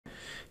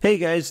Hey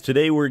guys,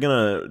 today we're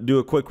gonna do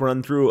a quick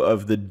run through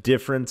of the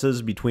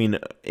differences between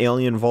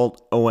AlienVault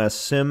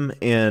OSSIM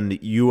and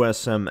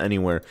USM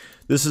Anywhere.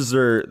 This is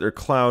their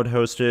cloud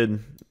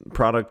hosted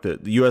product. The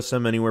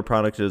USM Anywhere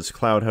product is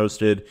cloud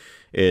hosted.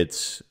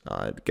 It's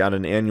got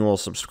an annual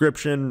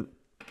subscription.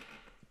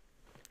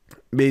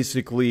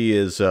 Basically,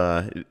 is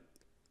it's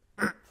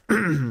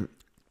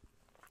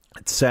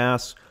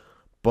SaaS,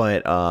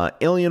 but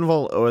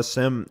AlienVault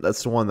OSSIM,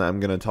 that's the one that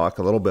I'm gonna talk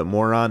a little bit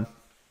more on.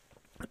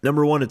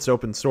 Number one, it's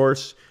open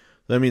source.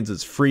 That means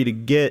it's free to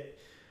get.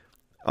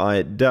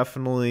 It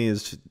definitely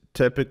is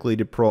typically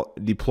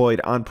deployed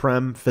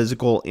on-prem,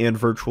 physical, and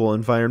virtual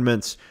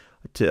environments.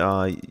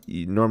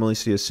 You normally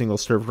see a single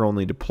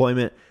server-only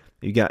deployment.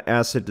 You got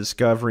asset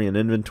discovery and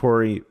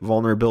inventory,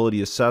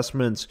 vulnerability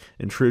assessments,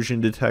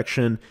 intrusion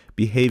detection,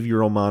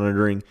 behavioral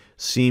monitoring,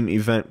 SIEM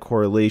event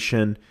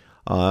correlation.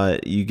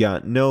 You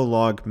got no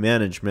log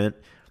management,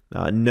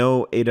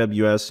 no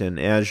AWS and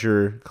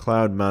Azure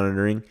cloud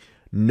monitoring,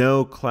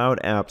 no cloud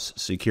apps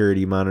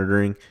security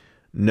monitoring,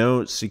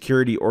 no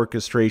security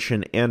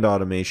orchestration and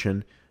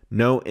automation,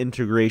 no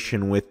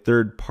integration with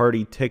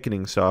third-party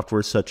ticketing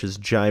software such as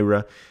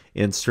Jira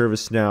and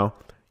ServiceNow.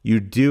 You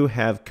do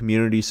have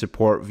community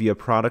support via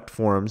product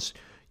forums.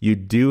 You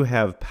do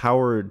have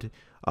powered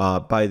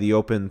by the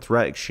Open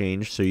Threat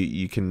Exchange, so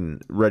you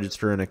can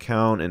register an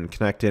account and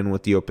connect in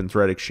with the Open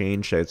Threat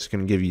Exchange. That's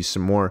going to give you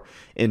some more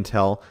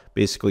intel,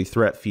 basically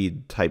threat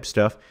feed type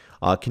stuff.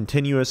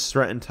 Continuous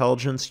threat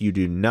intelligence, you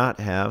do not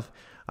have.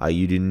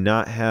 You do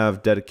not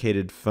have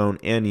dedicated phone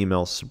and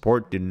email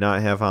support. Do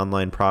not have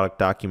online product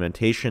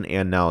documentation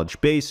and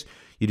knowledge base.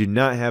 You do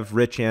not have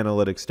rich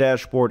analytics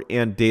dashboard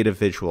and data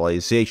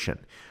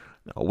visualization.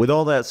 Now, with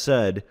all that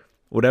said,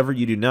 whatever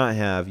you do not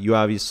have, you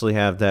obviously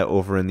have that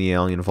over in the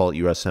AlienVault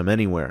USM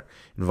Anywhere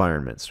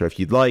environment. So if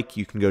you'd like,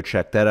 you can go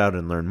check that out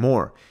and learn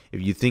more.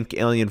 If you think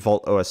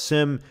AlienVault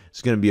OSSIM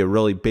is going to be a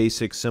really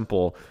basic,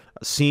 simple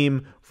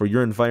SIEM for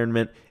your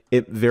environment,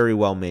 it very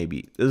well may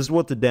be. This is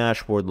what the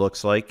dashboard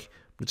looks like.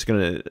 I'm just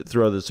going to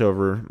throw this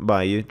over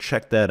by you.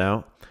 Check that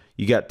out.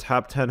 You got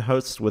top 10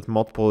 hosts with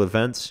multiple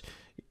events.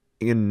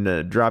 You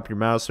can drop your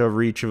mouse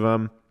over each of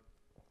them.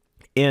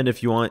 And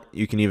if you want,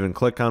 you can even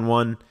click on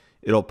one.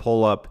 It'll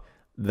pull up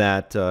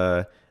that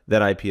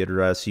IP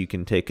address. You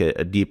can take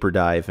a deeper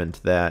dive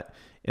into that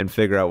and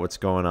figure out what's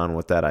going on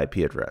with that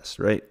IP address,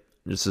 right?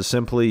 Just as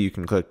simply, you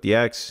can click the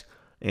X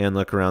and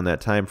look around that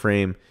time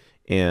frame.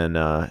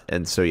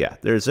 And so, yeah,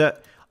 there's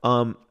that.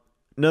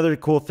 Another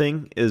cool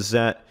thing is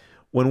that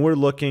when we're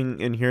looking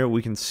in here,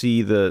 we can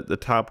see the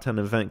top 10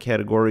 event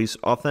categories.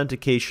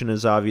 Authentication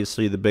is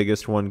obviously the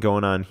biggest one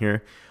going on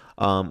here.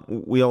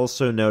 We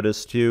also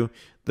notice too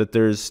that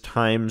there's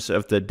times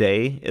of the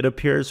day it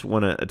appears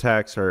when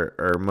attacks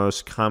are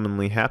most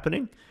commonly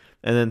happening,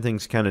 and then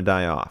things kind of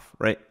die off,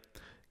 right?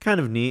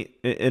 Kind of neat,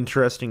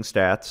 interesting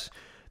stats.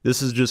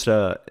 This is just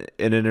an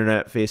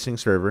internet-facing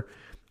server.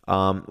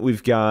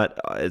 We've got,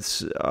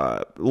 it's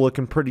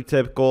looking pretty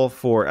typical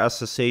for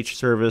SSH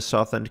service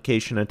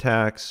authentication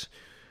attacks,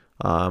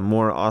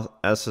 more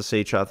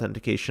SSH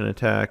authentication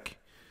attack.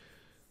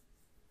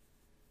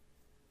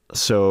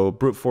 So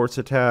brute force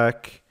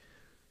attack,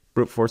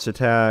 brute force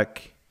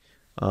attack,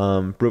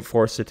 brute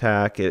force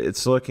attack.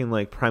 It's looking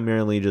like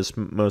primarily just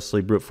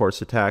mostly brute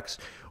force attacks.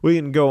 We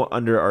can go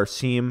under our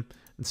SIEM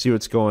and see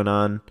what's going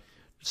on,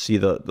 see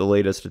the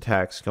latest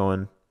attacks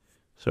going.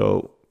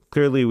 So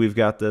clearly we've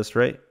got this,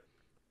 right?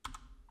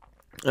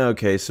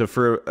 Okay, so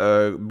for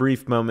a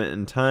brief moment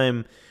in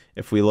time,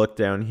 if we look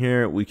down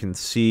here, we can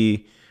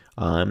see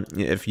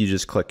if you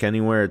just click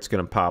anywhere, it's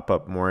going to pop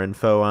up more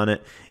info on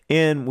it.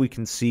 And we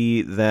can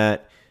see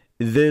that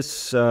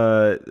this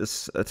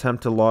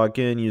attempt to log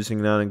in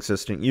using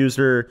non-existent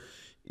user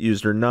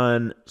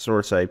none,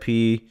 source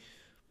IP.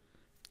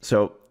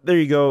 So there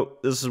you go.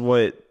 This is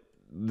what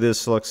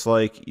this looks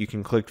like. You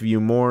can click view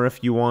more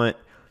if you want,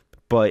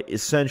 but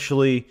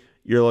essentially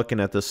you're looking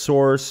at the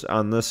source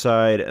on this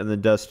side and the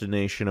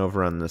destination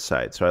over on this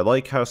side. So I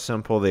like how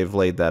simple they've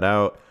laid that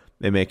out.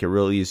 They make it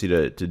real easy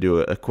to do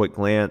a quick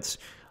glance.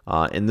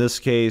 In this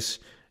case,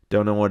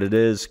 don't know what it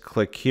is,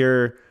 click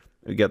here.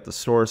 We got the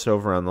source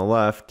over on the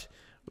left.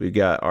 We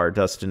got our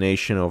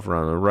destination over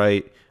on the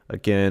right.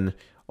 Again,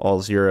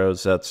 all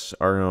zeros, that's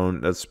our own,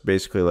 that's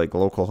basically like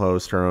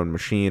localhost, our own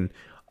machine.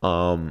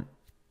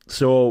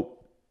 So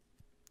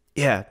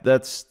yeah,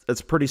 that's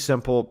pretty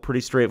simple,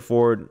 pretty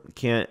straightforward.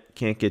 Can't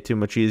get too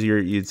much easier.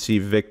 You'd see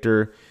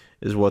Victor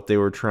is what they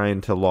were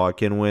trying to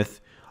log in with.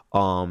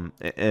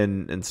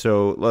 And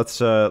so let's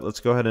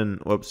go ahead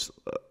and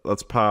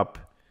let's pop.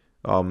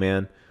 Oh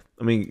man,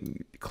 let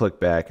me click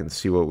back and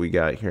see what we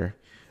got here.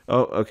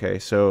 Oh, okay,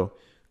 so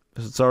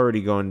it's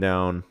already going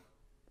down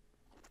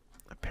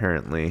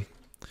apparently.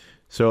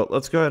 So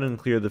let's go ahead and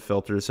clear the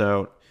filters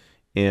out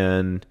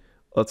and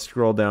let's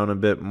scroll down a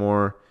bit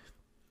more.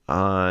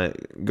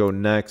 Go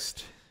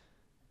next.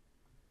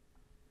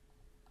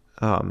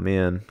 Oh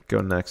man,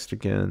 go next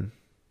again.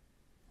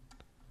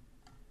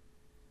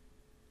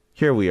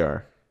 Here we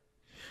are.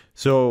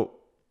 So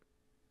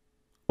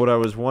what I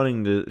was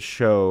wanting to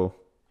show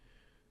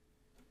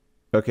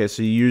Okay,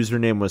 so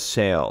username was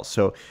sales.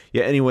 So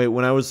yeah, anyway,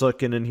 when I was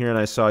looking in here and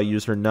I saw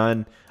user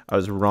none, I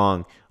was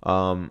wrong.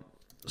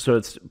 So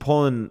it's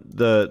pulling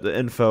the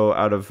info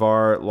out of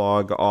var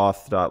log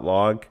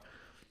auth.log,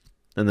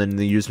 and then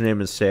the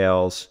username is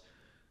sales.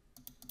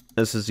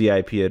 This is the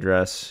IP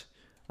address.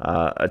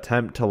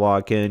 Attempt to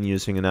log in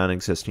using a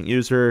non-existing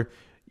user.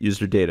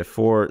 User data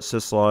for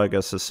syslog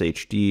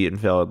sshd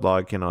invalid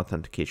login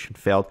authentication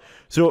failed.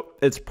 So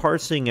it's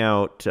parsing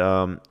out,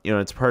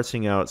 it's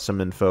parsing out some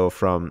info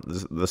from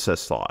the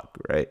syslog,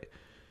 right?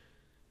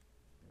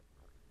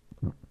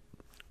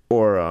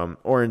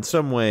 Or in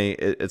some way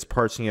it's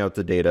parsing out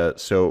the data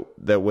so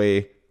that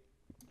way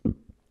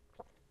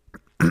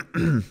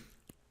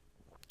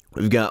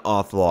we've got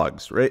auth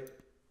logs, right?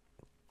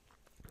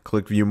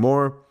 Click view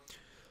more.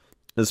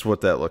 This is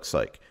what that looks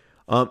like.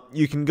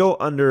 You can go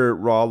under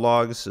raw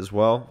logs as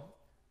well,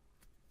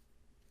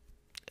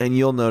 and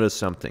you'll notice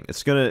something.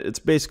 It's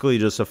basically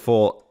just a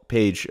full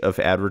page of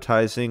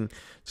advertising.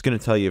 It's gonna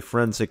tell you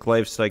forensic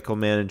lifecycle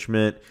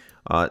management.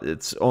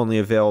 It's only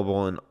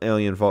available in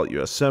AlienVault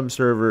USM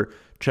server.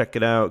 Check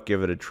it out,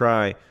 give it a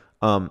try.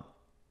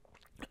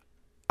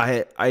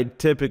 I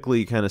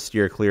typically kind of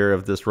steer clear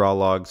of this raw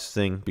logs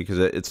thing because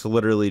it's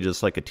literally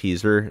just like a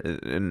teaser.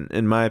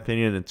 In my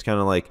opinion, it's kind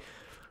of like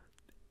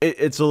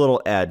it's a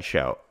little ad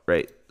shout,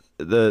 right?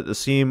 The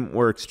SIEM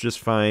works just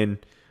fine.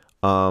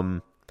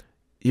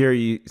 Here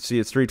you see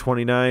it's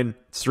 329.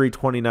 It's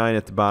 329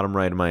 at the bottom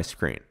right of my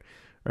screen,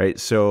 right?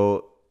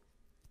 So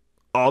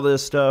all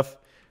this stuff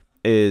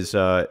is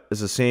the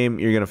same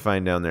you're gonna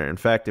find down there. In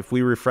fact, if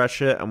we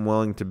refresh it, I'm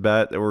willing to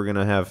bet that we're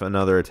gonna have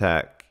another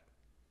attack.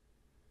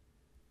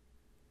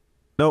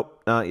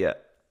 Nope, not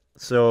yet.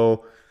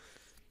 So,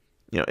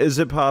 is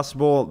it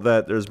possible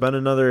that there's been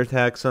another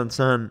attack since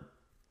then?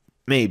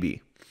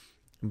 Maybe.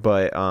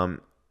 But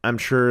I'm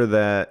sure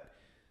that,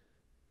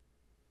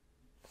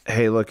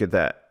 hey, look at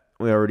that.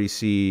 We already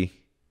see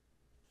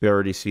an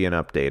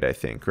update, I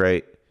think,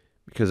 right?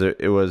 Because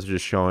it was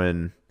just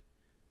showing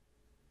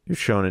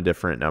a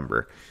different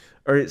number.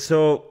 All right,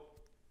 so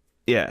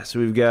yeah, so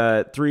we've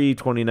got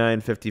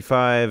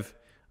 329.55.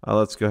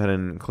 Let's go ahead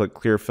and click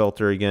clear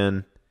filter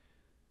again.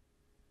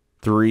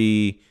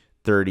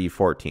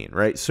 3:30:14,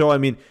 right? So I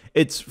mean,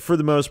 it's for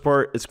the most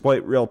part, it's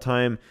quite real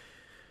time.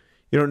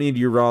 You don't need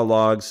your raw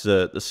logs.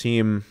 The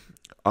SIEM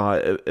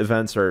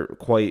events are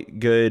quite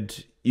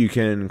good. You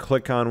can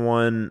click on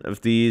one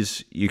of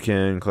these. You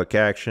can click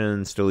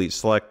actions, delete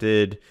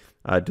selected,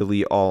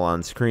 delete all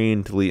on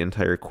screen, delete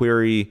entire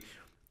query.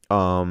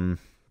 So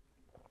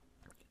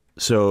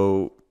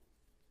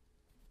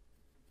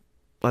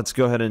let's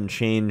go ahead and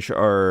change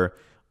our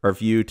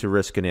view to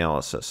risk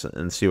analysis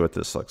and see what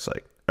this looks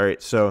like. All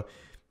right, so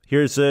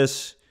here's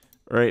this.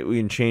 All right, we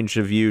can change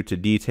the view to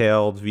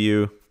detailed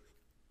view.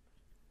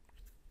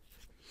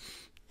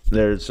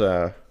 There's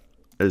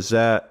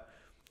that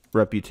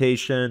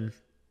reputation.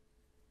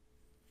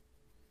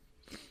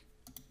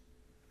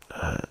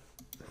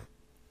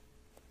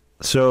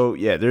 So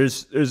yeah,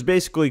 there's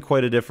basically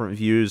quite a different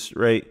views,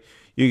 right?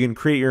 You can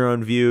create your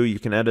own view. You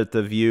can edit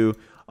the view.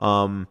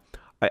 I'll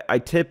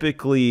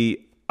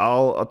typically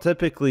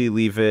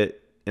leave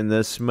it in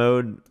this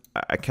mode.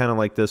 I kind of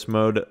like this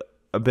mode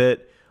a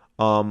bit.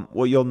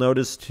 What you'll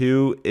notice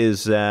too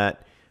is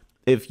that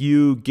if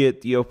you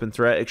get the Open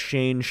Threat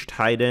Exchange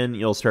tied in,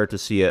 you'll start to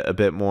see a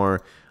bit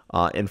more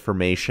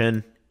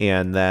information,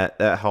 and that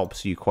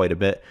helps you quite a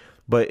bit.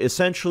 But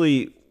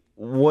essentially,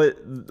 what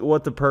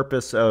the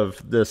purpose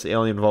of this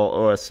AlienVault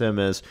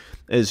OSSIM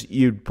is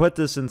you'd put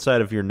this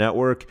inside of your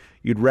network.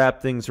 You'd wrap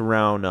things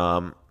around,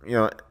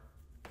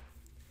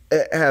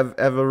 have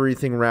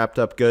everything wrapped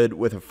up good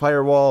with a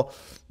firewall.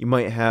 You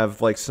might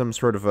have like some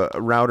sort of a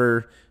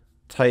router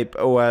type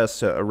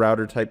OS, a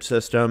router type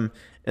system.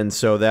 And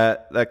so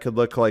that could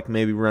look like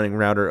maybe running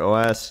router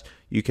OS.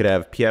 You could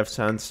have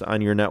pfSense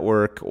on your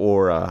network,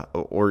 or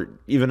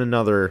even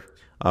another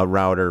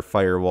router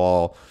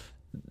firewall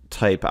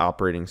type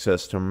operating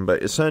system.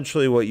 But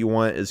essentially what you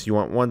want is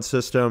one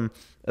system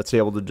that's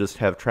able to just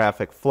have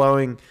traffic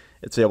flowing.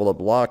 It's able to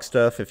block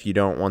stuff if you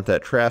don't want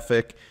that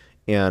traffic,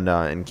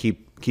 and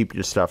keep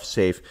your stuff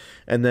safe.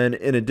 And then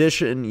in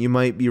addition, you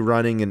might be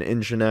running an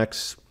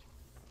Nginx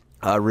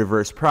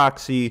reverse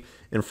proxy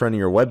in front of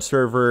your web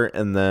server,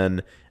 and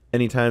then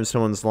anytime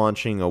someone's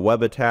launching a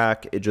web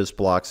attack, it just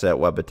blocks that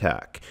web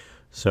attack.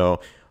 So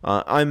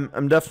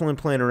I'm definitely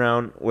playing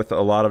around with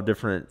a lot of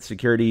different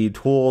security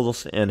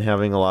tools and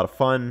having a lot of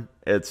fun.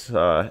 It's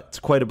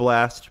quite a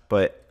blast.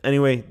 But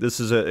anyway, this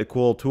is a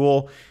cool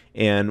tool,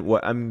 and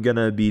what I'm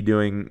gonna be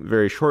doing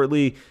very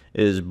shortly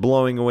is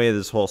blowing away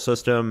this whole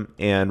system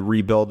and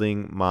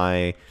rebuilding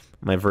my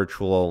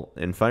virtual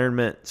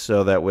environment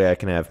so that way I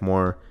can have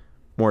more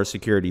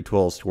security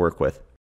tools to work with.